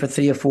not played for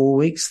 3 or 4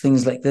 weeks,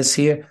 things like this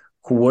here,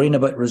 worrying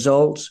about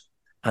results.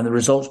 and the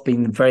results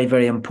being very,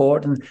 very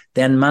important.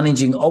 Then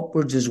managing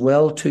upwards as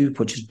well too,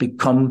 which has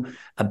become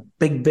a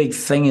big, big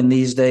thing in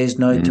these days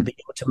now, to be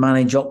able to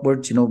manage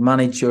upwards,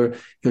 manage your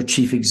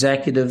chief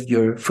executive,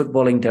 your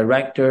footballing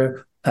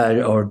director,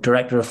 or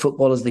director of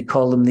football, as they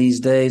call them these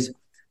days.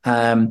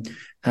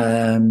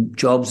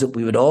 Jobs that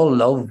we would all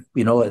love,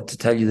 to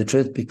tell you the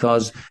truth,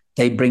 because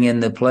they bring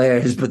in the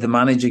players, but the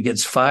manager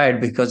gets fired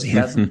because he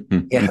hasn't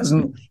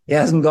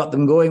got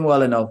them going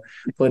well enough.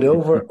 But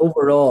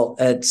overall,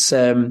 it's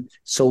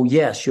so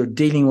yes, you're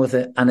dealing with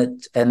it, and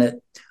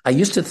it. I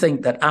used to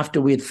think that after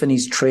we had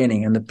finished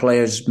training and the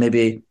players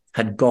maybe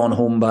had gone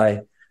home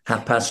by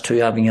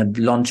 2:30, having had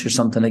lunch or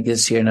something like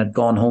this here, and had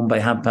gone home by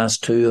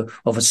 2:30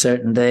 of a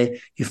certain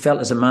day, you felt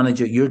as a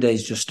manager your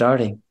day's just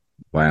starting.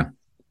 Wow.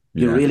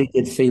 Yeah. You really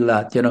did feel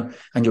that,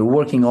 and you're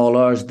working all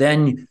hours.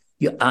 Then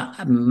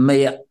I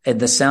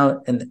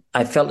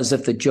felt as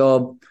if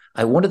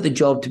I wanted the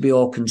job to be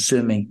all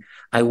consuming.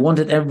 I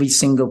wanted every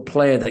single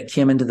player that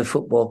came into the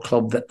football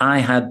club that I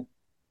had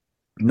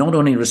not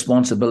only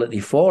responsibility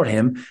for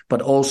him,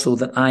 but also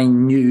that I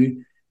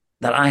knew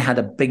that I had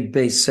a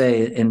big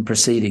say in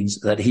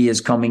proceedings, that he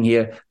is coming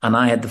here and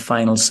I had the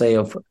final say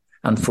for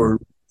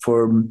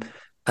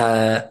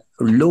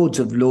loads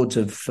of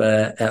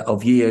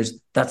years.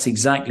 That's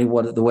exactly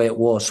the way it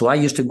was. So I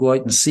used to go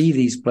out and see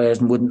these players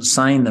and wouldn't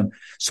sign them.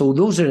 So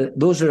those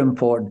are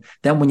important.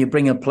 Then when you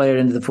bring a player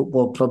into the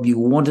football club, you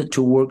want it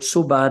to work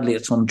so badly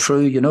it's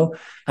untrue,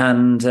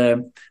 and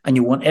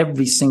you want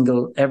every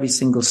single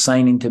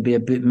signing to be a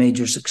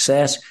major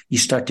success. You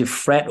start to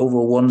fret over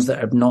ones that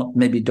have not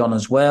maybe done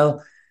as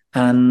well,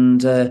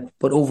 but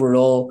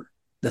overall,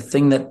 the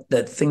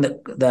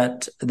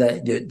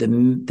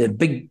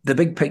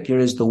big picture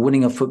is the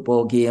winning of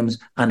football games,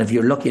 and if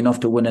you're lucky enough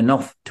to win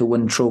enough to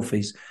win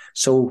trophies.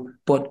 So,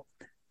 but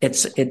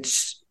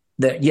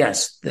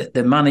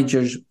the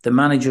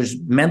manager's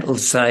mental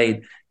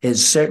side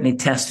is certainly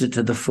tested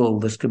to the full.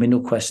 There's going to be no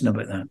question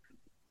about that.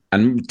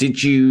 And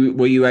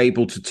were you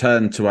able to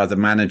turn to other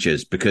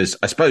managers? Because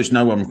I suppose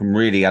no one can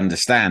really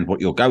understand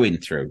what you're going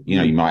through.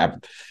 You might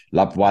have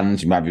loved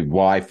ones, you might have a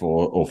wife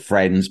or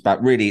friends,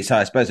 but really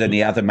I suppose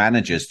only other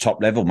managers,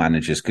 top level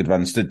managers, could have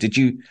understood. Did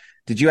you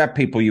have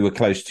people you were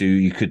close to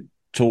you could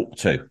talk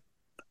to?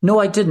 No,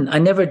 I didn't. I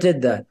never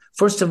did that.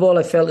 First of all,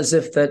 I felt as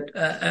if that,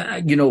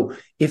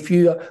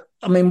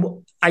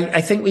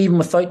 I think even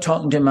without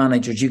talking to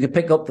managers, you could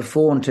pick up the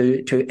phone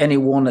to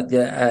anyone at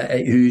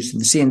who's in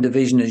the same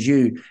division as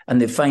you, and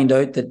they find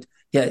out that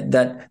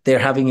they're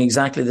having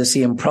exactly the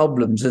same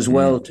problems as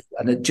well,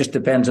 and it just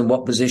depends on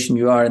what position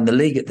you are in the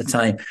league at the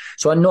time.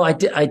 So I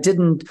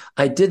didn't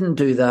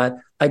do that.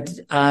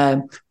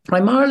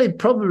 Primarily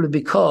probably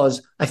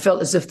because I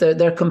felt as if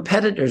they're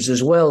competitors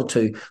as well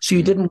too. So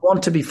you didn't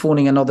want to be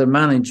phoning another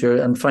manager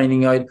and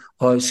finding out,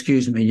 oh,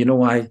 excuse me,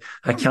 I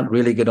can't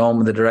really get on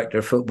with the director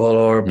of football,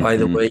 or by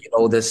the way,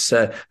 this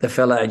the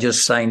fella I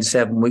just signed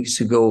 7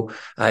 weeks ago,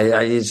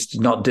 I is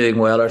not doing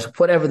well, or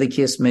whatever the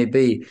case may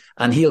be,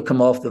 and he'll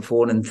come off the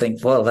phone and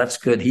think, well, that's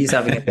good, he's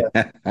having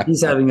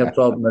a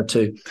problem or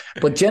two.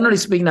 But generally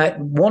speaking, I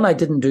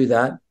didn't do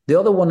that. The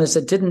other one is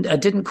I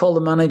didn't call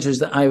the managers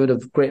that I would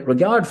have great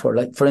regard for,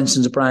 like, for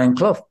instance, Brian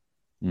Clough,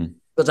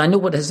 because I know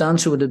what his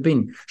answer would have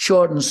been.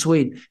 Short and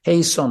sweet.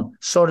 Hey, son,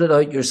 sort it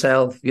out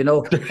yourself.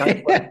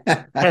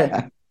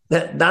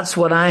 That's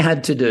what I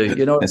had to do,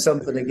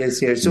 something like this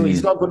here. So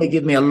he's not going to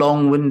give me a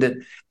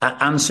long-winded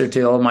answer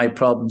to all my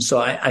problems. So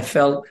I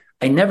felt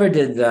I never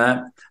did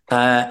that.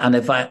 And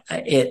if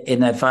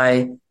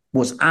I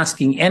was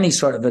asking any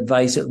sort of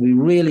advice, it would be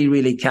really,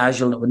 really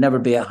casual. It would never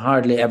be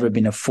hardly ever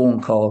been a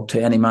phone call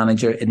to any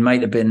manager. It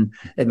might have been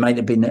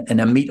in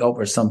a meet-up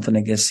or something,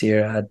 I guess,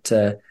 here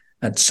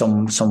at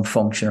some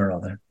function or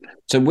other.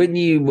 So when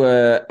you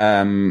were,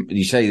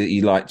 you say that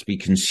you like to be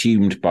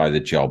consumed by the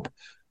job,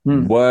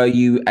 were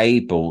you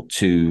able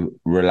to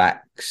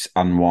relax,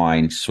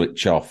 unwind,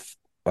 switch off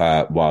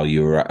while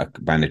you were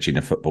managing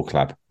a football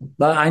club?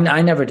 But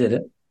I never did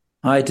it.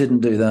 I didn't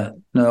do that.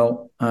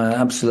 No,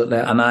 absolutely.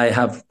 And I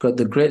have got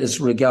the greatest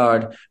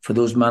regard for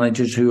those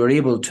managers who are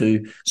able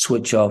to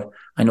switch off.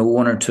 I know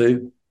one or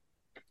two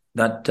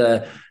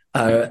that,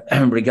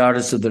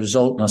 regardless of the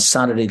result on a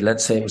Saturday,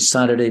 let's say it was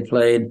Saturday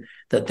played,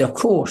 that of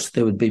course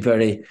they would be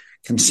very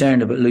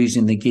concerned about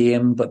losing the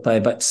game, but by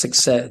about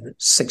 6:30,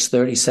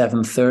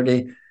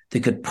 7:30,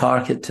 they could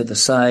park it to the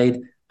side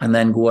and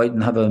then go out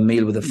and have a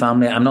meal with the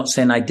family. I'm not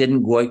saying I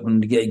didn't go out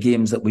and get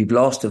games that we've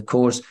lost, of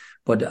course,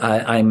 but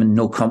I'm in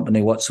no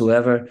company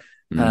whatsoever.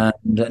 And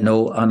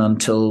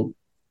until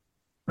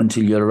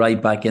you're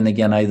right back in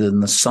again, either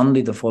on the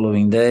Sunday the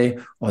following day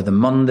or the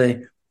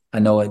Monday, I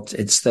know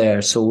it's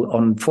there. So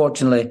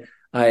unfortunately,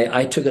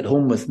 I took it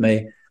home with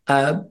me.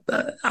 I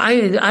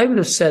would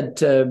have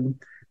said,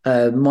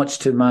 much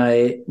to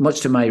my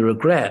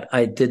regret,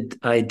 I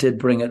did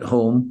bring it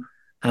home.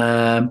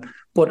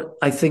 But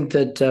I think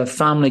that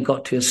family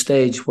got to a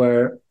stage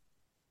where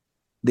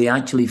they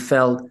actually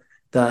felt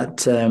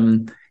that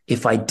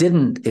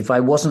if I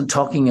wasn't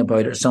talking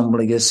about it,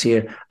 somebody like this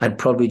here, I'd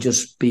probably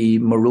just be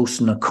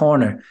morose in a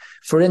corner.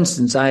 For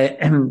instance,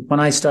 when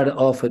I started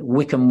off at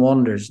Wycombe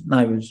Wanderers, and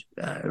I was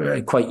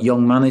a quite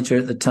young manager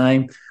at the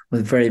time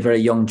with very, very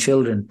young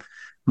children.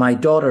 My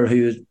daughter,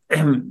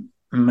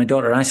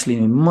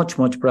 Ashley, much,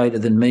 much brighter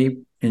than me.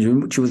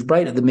 And she was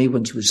brighter than me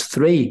when she was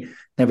 3,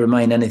 never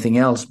mind anything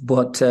else.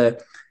 But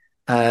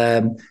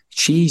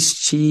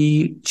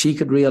she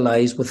could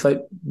realise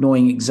without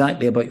knowing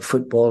exactly about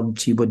football,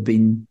 she would have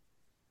been,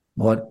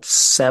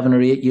 7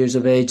 or 8 years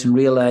of age, and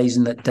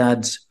realising that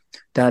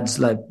Dad's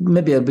like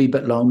maybe a wee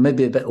bit long,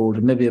 maybe a bit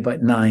older, maybe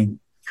about 9,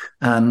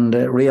 and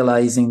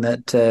realising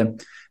that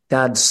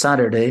Dad's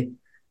Saturday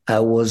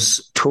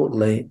was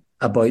totally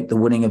about the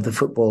winning of the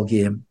football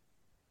game.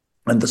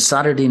 And the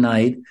Saturday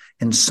night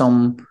in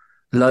some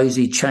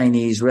lousy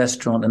Chinese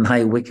restaurant in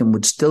High Wycombe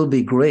would still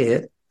be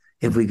great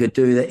if we could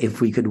do that,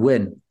 if we could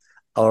win.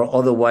 Or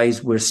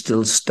otherwise, we're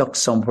still stuck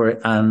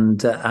somewhere, and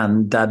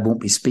Dad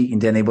won't be speaking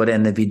to anybody.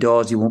 And if he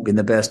does, he won't be in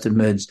the best of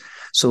moods.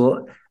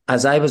 So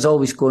as I was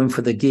always going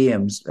for the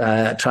games,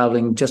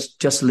 traveling,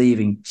 just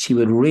leaving, she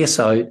would race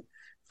out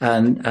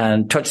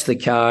and touch the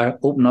car,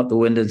 open up the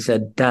window and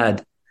said,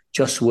 "Dad,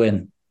 just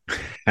win."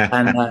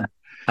 and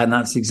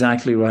that's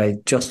exactly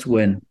right. Just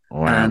win.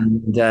 Wow.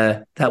 And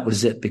that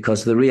was it,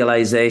 because the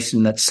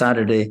realization that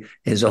Saturday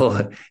is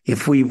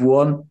if we've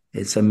won,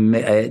 it's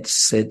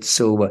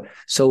over.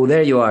 So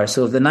there you are.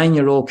 So if the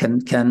 9-year-old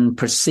can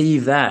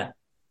perceive that,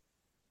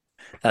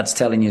 that's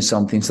telling you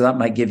something. So that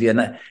might give you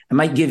an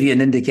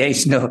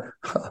indication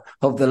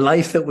of the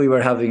life that we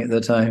were having at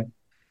the time.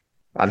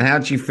 And how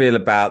do you feel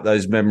about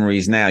those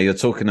memories now? You're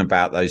talking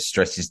about those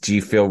stresses. Do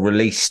you feel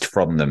released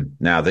from them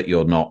now that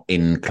you're not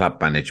in club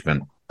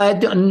management?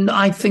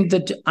 I think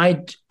that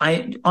I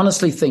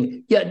honestly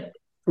think,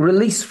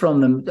 release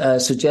from them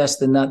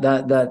suggesting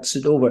that's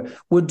it over.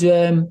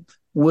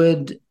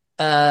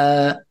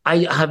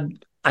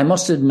 I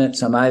must admit,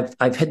 Sam,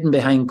 I've hidden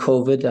behind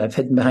COVID. I've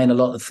hidden behind a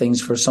lot of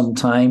things for some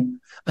time.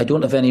 I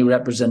don't have any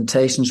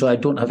representation, so I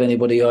don't have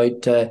anybody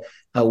out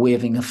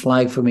waving a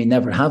flag for me.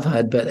 Never have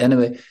had, but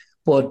anyway.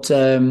 But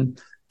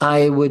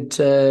I would,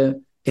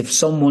 if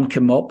someone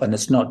came up, and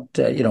it's not,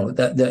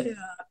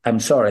 I'm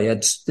sorry,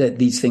 it's that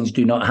these things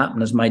do not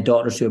happen. As my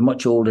daughters, who are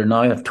much older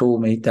now, have told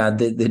me, Dad,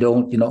 they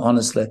don't,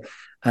 honestly,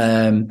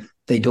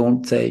 they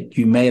don't.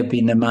 You may have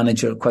been a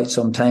manager quite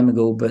some time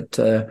ago, but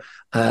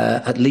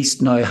at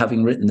least now,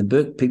 having written the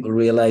book, people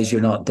realise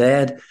you're not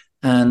dead.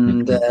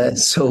 And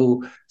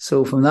so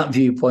from that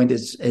viewpoint,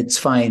 it's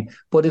fine.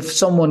 But if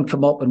someone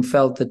come up and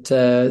felt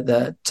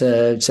that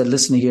said,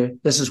 "Listen here,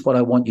 this is what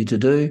I want you to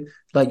do.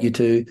 I'd like you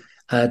to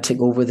take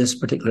over this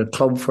particular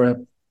club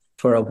for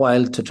a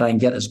while to try and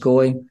get us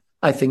going,"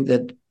 I think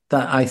that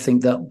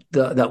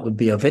would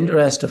be of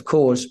interest. Of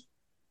course,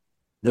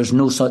 there's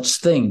no such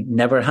thing,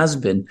 never has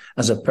been,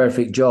 as a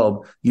perfect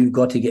job. You've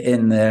got to get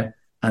in there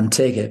and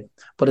take it.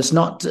 But it's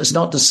not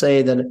to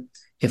say that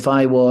if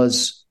I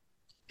was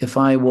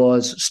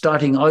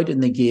starting out in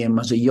the game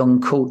as a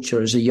young coach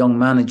or as a young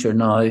manager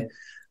now,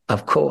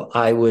 of course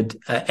I would,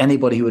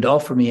 anybody who would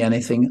offer me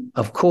anything,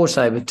 of course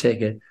I would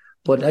take it.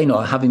 But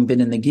having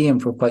been in the game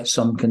for quite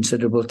some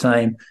considerable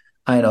time,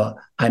 I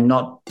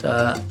don't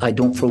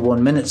for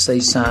 1 minute say,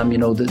 Sam,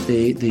 that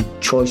the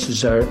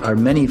choices are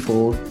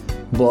manifold.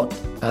 But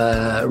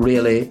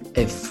really,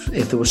 if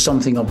there was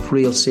something of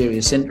real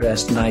serious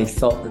interest and I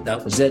thought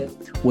that was it,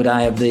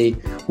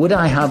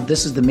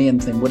 this is the main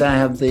thing, would I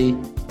have the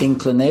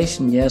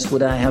inclination? Yes.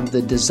 Would I have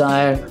the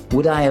desire?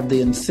 Would I have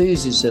the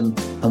enthusiasm?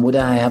 And would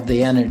I have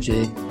the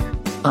energy?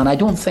 And I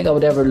don't think I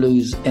would ever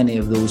lose any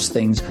of those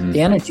things.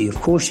 The energy, of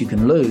course, you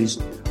can lose.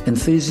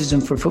 Enthusiasm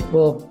for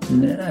football,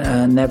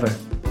 never.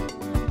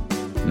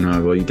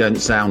 No, well, you don't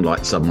sound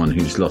like someone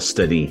who's lost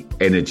any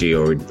energy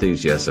or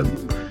enthusiasm.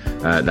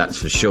 That's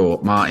for sure.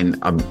 Martin,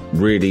 I'm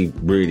really,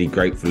 really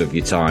grateful of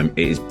your time.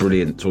 It is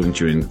brilliant talking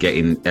to you and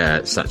getting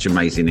such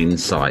amazing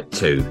insight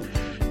to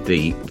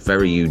the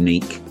very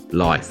unique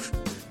life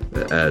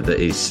that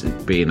is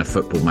being a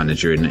football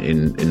manager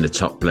in the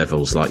top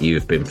levels like you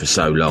have been for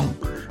so long.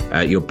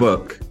 Your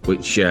book,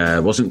 which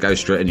wasn't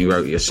ghostwritten, you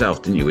wrote it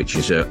yourself, didn't you? Which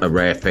is a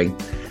rare thing.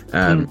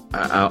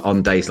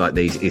 On days like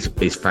these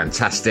is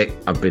fantastic.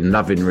 I've been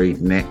loving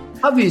reading it.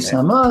 Have you,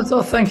 Sam?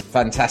 Oh, thank you.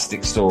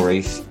 Fantastic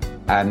stories.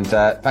 And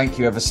thank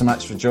you ever so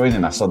much for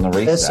joining us on The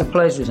Reset. It's a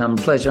pleasure, Sam.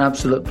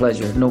 Absolute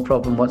pleasure. No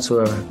problem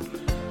whatsoever.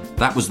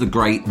 That was the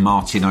great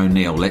Martin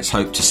O'Neill. Let's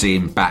hope to see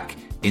him back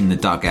in the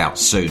dugout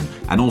soon.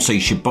 And also, you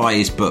should buy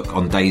his book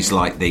On Days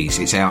Like These.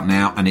 It's out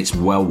now and it's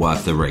well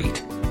worth the read.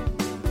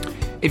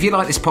 If you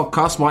like this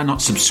podcast, why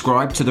not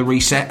subscribe to The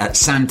Reset at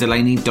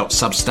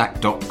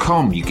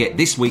samdelaney.substack.com. You get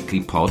this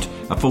weekly pod,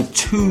 a full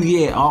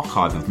 2-year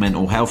archive of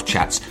mental health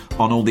chats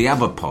on all the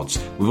other pods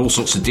with all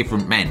sorts of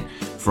different men,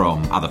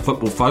 from other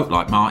football folk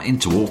like Martin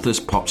to authors,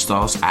 pop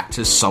stars,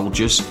 actors,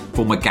 soldiers,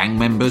 former gang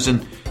members,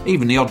 and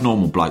even the odd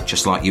normal bloke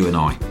just like you and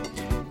I.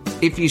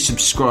 If you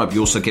subscribe, you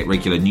also get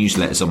regular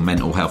newsletters on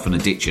mental health and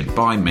addiction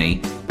by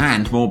me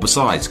and more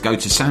besides. Go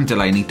to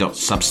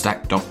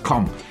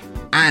samdelaney.substack.com.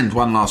 And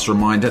one last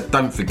reminder,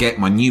 don't forget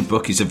my new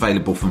book is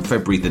available from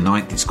February the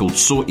 9th. It's called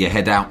Sort Your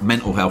Head Out,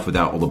 Mental Health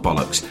Without All the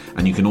Bollocks.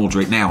 And you can order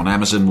it now on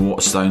Amazon,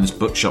 Waterstones,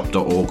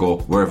 bookshop.org or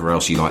wherever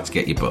else you like to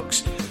get your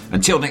books.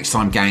 Until next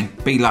time, gang,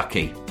 be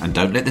lucky and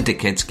don't let the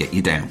dickheads get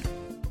you down.